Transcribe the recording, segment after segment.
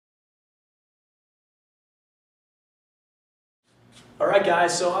All right,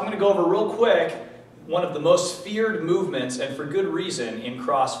 guys, so I'm going to go over real quick one of the most feared movements, and for good reason, in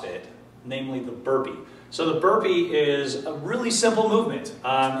CrossFit, namely the burpee. So the burpee is a really simple movement.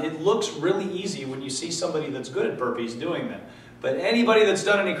 It looks really easy when you see somebody that's good at burpees doing them. But anybody that's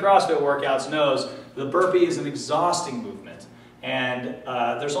done any CrossFit workouts knows the burpee is an exhausting movement. And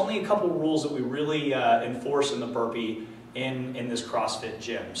there's only a couple rules that we really enforce in the burpee in this CrossFit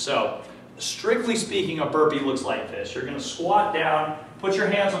gym. So, strictly speaking, a burpee looks like this. You're going to squat down, put your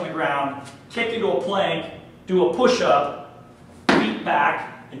hands on the ground, kick into a plank, do a push-up, feet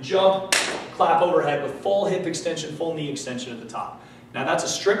back, and jump, clap overhead with full hip extension, full knee extension at the top. Now that's a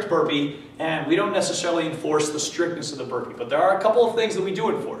strict burpee, and we don't necessarily enforce the strictness of the burpee, but there are a couple of things that we do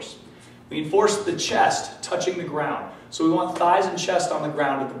enforce. We enforce the chest touching the ground. So we want thighs and chest on the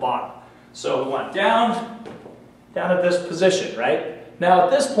ground at the bottom. So we want down at this position, right? Now at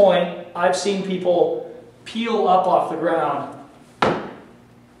this point, I've seen people peel up off the ground.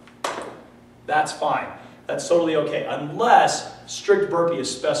 That's fine. That's totally okay, unless strict burpee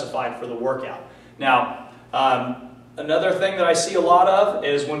is specified for the workout. Now, another thing that I see a lot of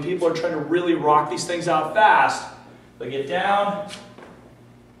is when people are trying to really rock these things out fast, they get down.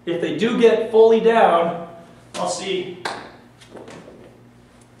 If they do get fully down, I'll see,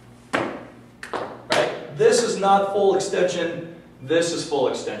 right? This is not full extension, this is full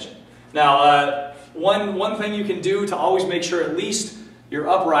extension. Now, one thing you can do to always make sure at least you're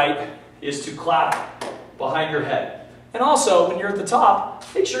upright is to clap behind your head. And also, when you're at the top,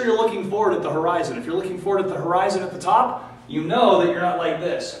 make sure you're looking forward at the horizon. If you're looking forward at the horizon at the top, you know that you're not like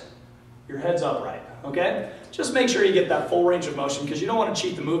this. Your head's upright, okay? Just make sure you get that full range of motion because you don't want to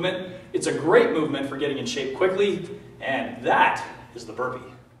cheat the movement. It's a great movement for getting in shape quickly, and that is the burpee.